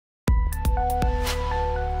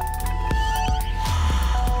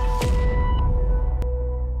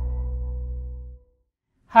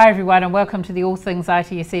Hi everyone and welcome to the All Things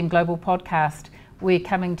itSM Global Podcast. We're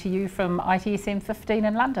coming to you from itSM 15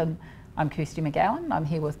 in London. I'm Kirsty McGowan, I'm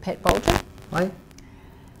here with Pat Bolton. Hi.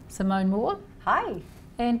 Simone Moore. Hi.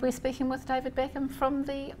 And we're speaking with David Backham from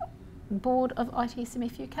the board of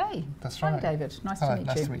itSMF UK. That's right. Hi David, nice Hello, to meet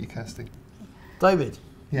you. Nice to meet you, Kirsty. David,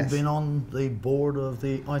 Yes. you've been on the board of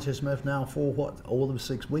the itSMF now for what, all of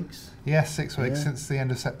 6 weeks? Yes, 6 weeks Yeah. since the end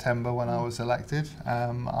of September when I was elected.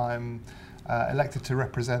 I'm elected to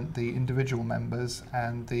represent the individual members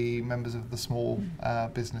and the members of the small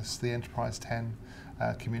business, the Enterprise 10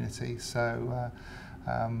 community. So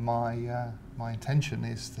my intention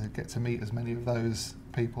is to get to meet as many of those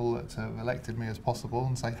people that have elected me as possible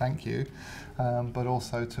and say thank you, but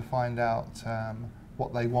also to find out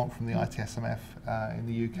what they want from the itSMF in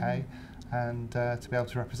the UK and to be able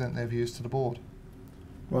to represent their views to the board.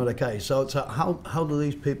 Right, okay, so how do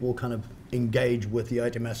these people kind of engage with the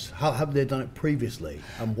itSMF? How have they done it previously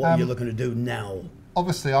and what are you looking to do now?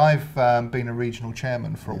 Obviously I've been a regional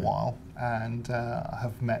chairman for a while and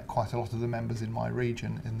have met quite a lot of the members in my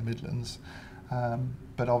region in the Midlands.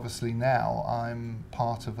 But obviously now I'm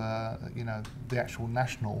part of the actual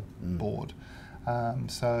national board.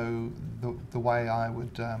 So the way I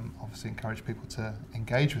would obviously encourage people to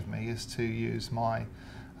engage with me is to use my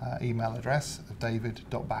email address of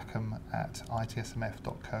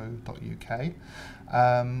david.backham@itsmf.co.uk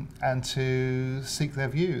and to seek their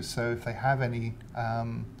views. So if they have any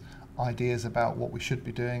ideas about what we should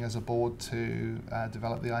be doing as a board to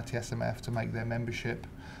develop the itSMF to make their membership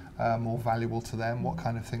more valuable to them, what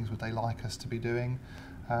kind of things would they like us to be doing,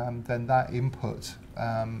 then that input,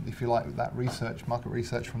 if you like, that research, market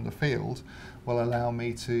research from the field, will allow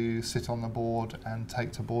me to sit on the board and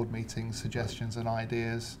take to board meetings suggestions and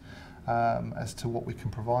ideas as to what we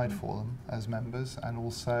can provide for them as members. And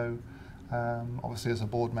also, obviously as a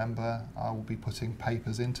board member, I will be putting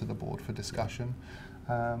papers into the board for discussion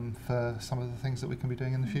for some of the things that we can be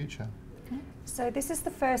doing in the future. So this is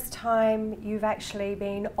the first time you've actually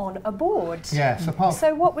been on a board. Yes.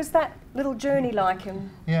 So what was that little journey like, and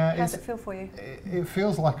how does it feel for you? It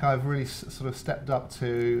feels like I've really sort of stepped up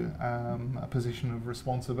to a position of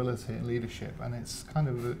responsibility and leadership, and it's kind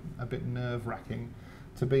of a bit nerve-wracking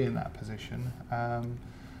to be in that position.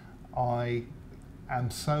 I am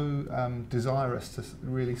so desirous to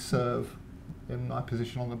really serve in my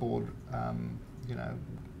position on the board,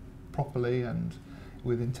 properly and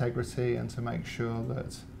with integrity, and to make sure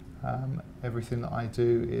that everything that I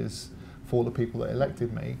do is for the people that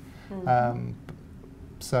elected me.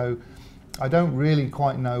 So I don't really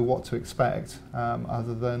quite know what to expect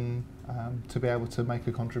other than to be able to make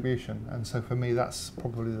a contribution. And so for me, that's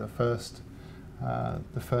probably the first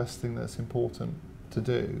thing that's important to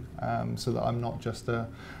do, so that I'm not just a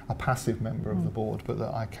passive member of the board, but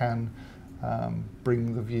that I can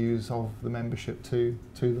bring the views of the membership to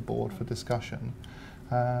the board for discussion.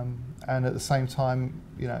 And at the same time,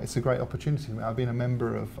 it's a great opportunity for me. I've been a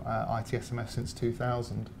member of itSMF since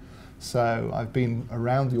 2000, so I've been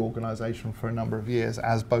around the organisation for a number of years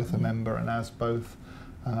as both a member and as both,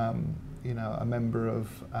 a member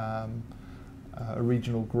of a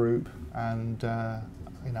regional group. And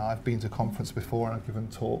I've been to conference before and I've given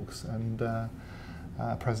talks and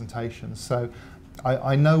presentations. So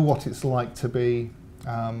I know what it's like to be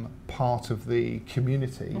part of the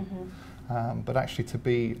community. But actually to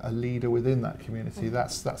be a leader within that community,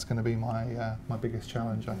 that's going to be my biggest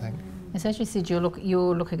challenge, I think. As you said,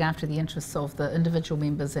 you're looking after the interests of the individual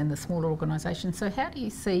members and the smaller organisations. So how do you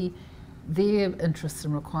see their interests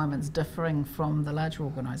and requirements differing from the larger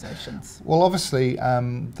organisations? Well, obviously,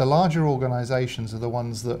 the larger organisations are the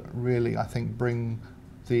ones that really, I think, bring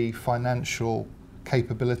the financial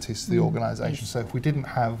capabilities to the organisation. So if we didn't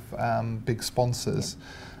have big sponsors,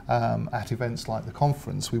 at events like the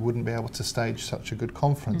conference, we wouldn't be able to stage such a good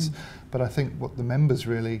conference. But I think what the members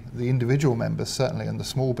really, the individual members certainly, and the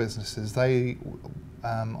small businesses, they,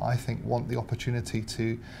 I think, want the opportunity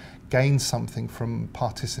to gain something from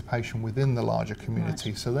participation within the larger community.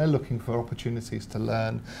 Right. So they're looking for opportunities to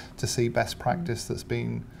learn, to see best practice that's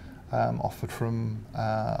been offered from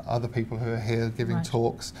other people who are here giving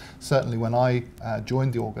talks. Certainly when I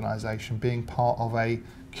joined the organisation, being part of a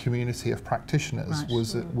community of practitioners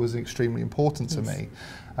was extremely important to me.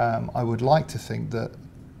 I would like to think that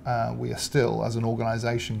we are still, as an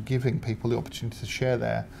organisation, giving people the opportunity to share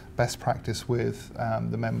their best practice with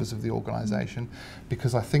the members of the organisation,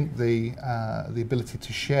 because I think the ability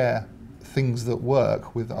to share things that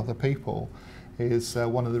work with other people is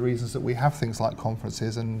one of the reasons that we have things like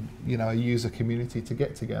conferences and a user community to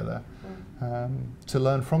get together to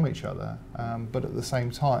learn from each other. But at the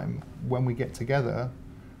same time, when we get together,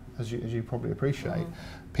 as you probably appreciate,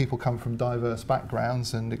 people come from diverse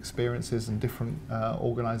backgrounds and experiences and different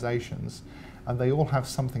organisations, and they all have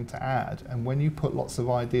something to add. And when you put lots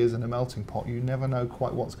of ideas in a melting pot, you never know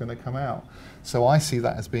quite what's going to come out. So I see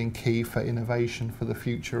that as being key for innovation for the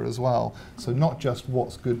future as well. So not just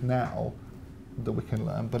what's good now that we can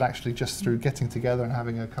learn, but actually just through getting together and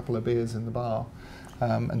having a couple of beers in the bar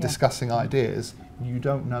and discussing ideas, you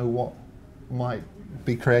don't know what might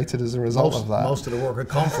be created as a result of that. Most of the work at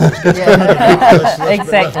conference gets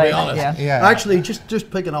exactly. Actually, just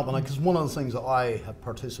picking up on it, because one of the things that I have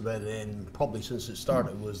participated in probably since it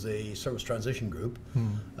started was the service transition group.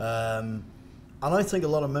 And I think a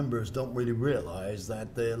lot of members don't really realise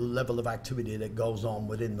that the level of activity that goes on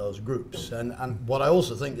within those groups. And what I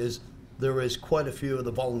also think is there is quite a few of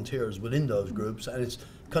the volunteers within those groups, and it's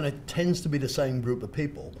kind of tends to be the same group of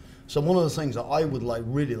people. So one of the things that I would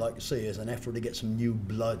really like to see is an effort to get some new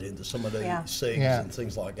blood into some of the SIGs and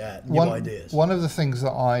things like that, new ideas. One of the things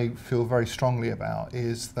that I feel very strongly about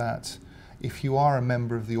is that if you are a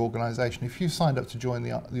member of the organisation, if you signed up to join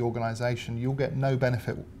the organisation, you'll get no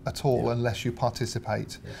benefit at all unless you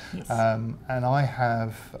participate. And I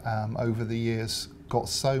have, over the years, got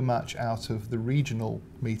so much out of the regional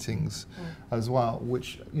meetings as well,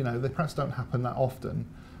 which, you know, they perhaps don't happen that often.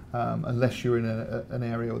 Unless you're in an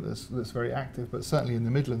area that's very active, but certainly in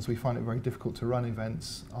the Midlands we find it very difficult to run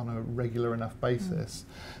events on a regular enough basis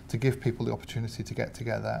to give people the opportunity to get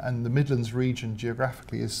together. And the Midlands region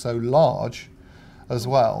geographically is so large as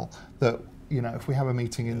well that, you know, if we have a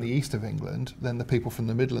meeting in the east of England, then the people from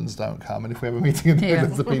the Midlands don't come, and if we have a meeting in the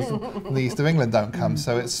Midlands, the people from the east of England don't come.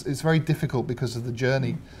 So it's very difficult because of the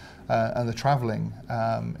journey and the travelling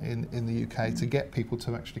in the UK to get people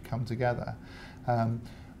to actually come together.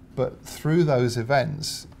 But through those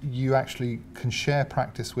events, you actually can share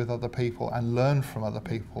practice with other people and learn from other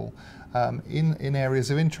people in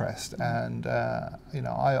areas of interest. And you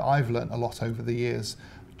know, I've learnt a lot over the years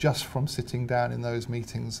just from sitting down in those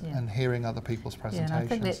meetings and hearing other people's presentations.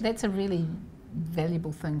 Yeah, and I think that's a really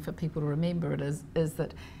valuable thing for people to remember. It is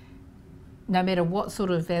that no matter what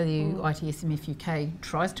sort of value itSMF UK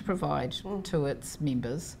tries to provide to its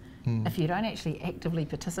members, if you don't actually actively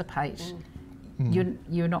participate,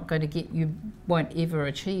 you're not going to you won't ever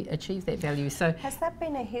achieve that value. So has that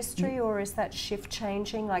been a history, or is that shift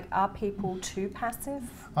changing? Like, are people too passive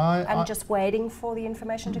and just waiting for the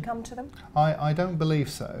information to come to them? I don't believe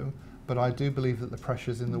so, but I do believe that the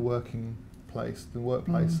pressures in the workplace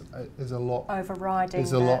is a lot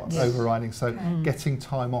overriding. So getting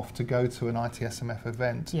time off to go to an itSMF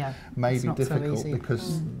event may be difficult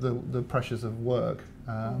because the pressures of work.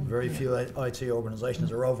 Very few IT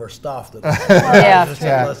organisations are overstaffed.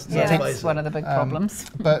 That's one of the big problems.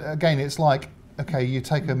 But again, it's like, okay, you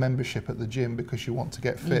take a membership at the gym because you want to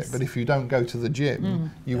get fit, but if you don't go to the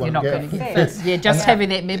gym, you won't get fit. Yeah, just having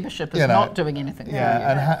that membership is not doing anything.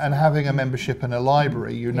 And having a membership in a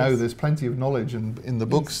library, you know there's plenty of knowledge in the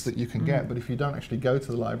books that you can get, but if you don't actually go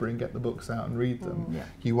to the library and get the books out and read them,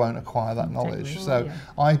 you won't acquire that knowledge. So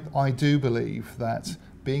I do believe that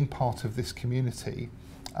being part of this community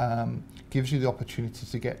gives you the opportunity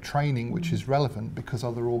to get training which is relevant, because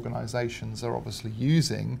other organisations are obviously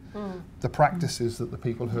using the practices that the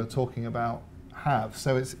people who are talking about have.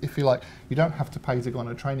 So it's, if you like, you don't have to pay to go on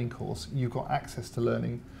a training course, you've got access to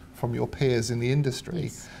learning from your peers in the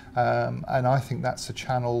industry. And I think that's a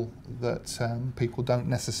channel that people don't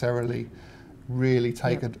necessarily really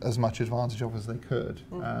take as much advantage of as they could.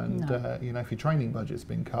 And you know, if your training budget's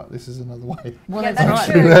been cut, this is another way. Well, that's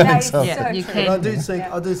true. You can.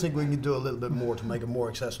 I do think we can do a little bit more to make it more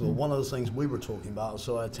accessible. One of the things we were talking about,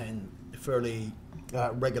 so I attend fairly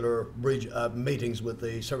regular meetings with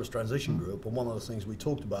the service transition group, and one of the things we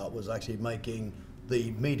talked about was actually making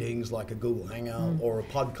the meetings like a Google Hangout or a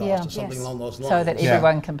podcast or something along those lines. So that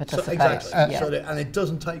everyone can participate. So, exactly. And it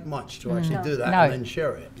doesn't take much to actually do that and then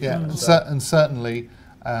share it. And certainly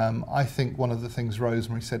I think one of the things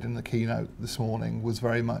Rosemary said in the keynote this morning was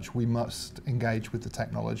very much, we must engage with the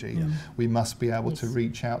technology. We must be able to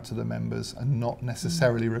reach out to the members and not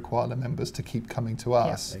necessarily require the members to keep coming to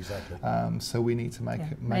us. So we need to make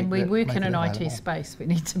it and we work in an IT space. We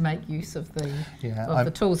need to make use of the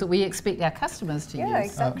the tools that we expect our customers to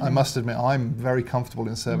use. I must admit, I'm very comfortable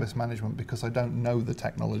in service management because I don't know the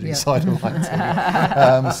technology side of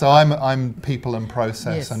IT. So I'm people and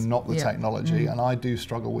process and not the technology, and I do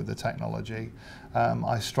struggle with the technology.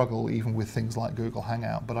 I struggle even with things like Google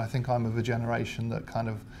Hangout, but I think I'm of a generation that kind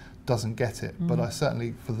of doesn't get it. But I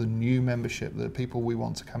certainly, for the new membership, the people we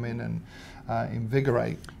want to come in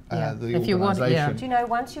invigorate the if you want, organisation. Do you know,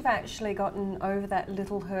 once you've actually gotten over that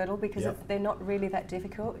little hurdle, because if they're not really that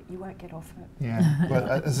difficult, you won't get off it. Yeah,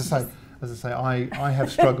 but as I say, I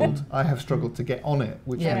have struggled. I have struggled to get on it,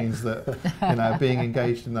 which means that being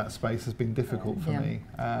engaged in that space has been difficult for me.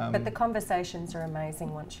 But the conversations are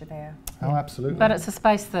amazing once you're there. Oh, absolutely. But it's a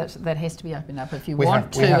space that has to be opened up if you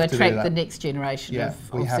want to attract the next generation of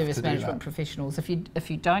service management professionals. If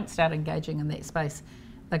you don't start engaging in that space,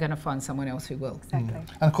 they're going to find someone else who will. Exactly.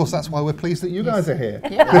 And of course, that's why we're pleased that you guys are here.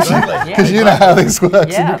 Yeah, because you know how this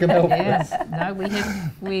works and you can help us. No,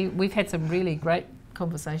 we've had some really great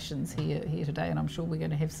conversations here today, and I'm sure we're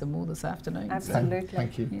going to have some more this afternoon. Absolutely.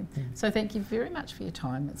 Thank you. Yeah. So thank you very much for your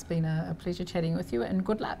time. It's been a pleasure chatting with you, and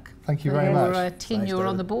good luck. Thank you very much. For your tenure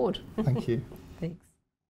on the board. Thank you. Thanks.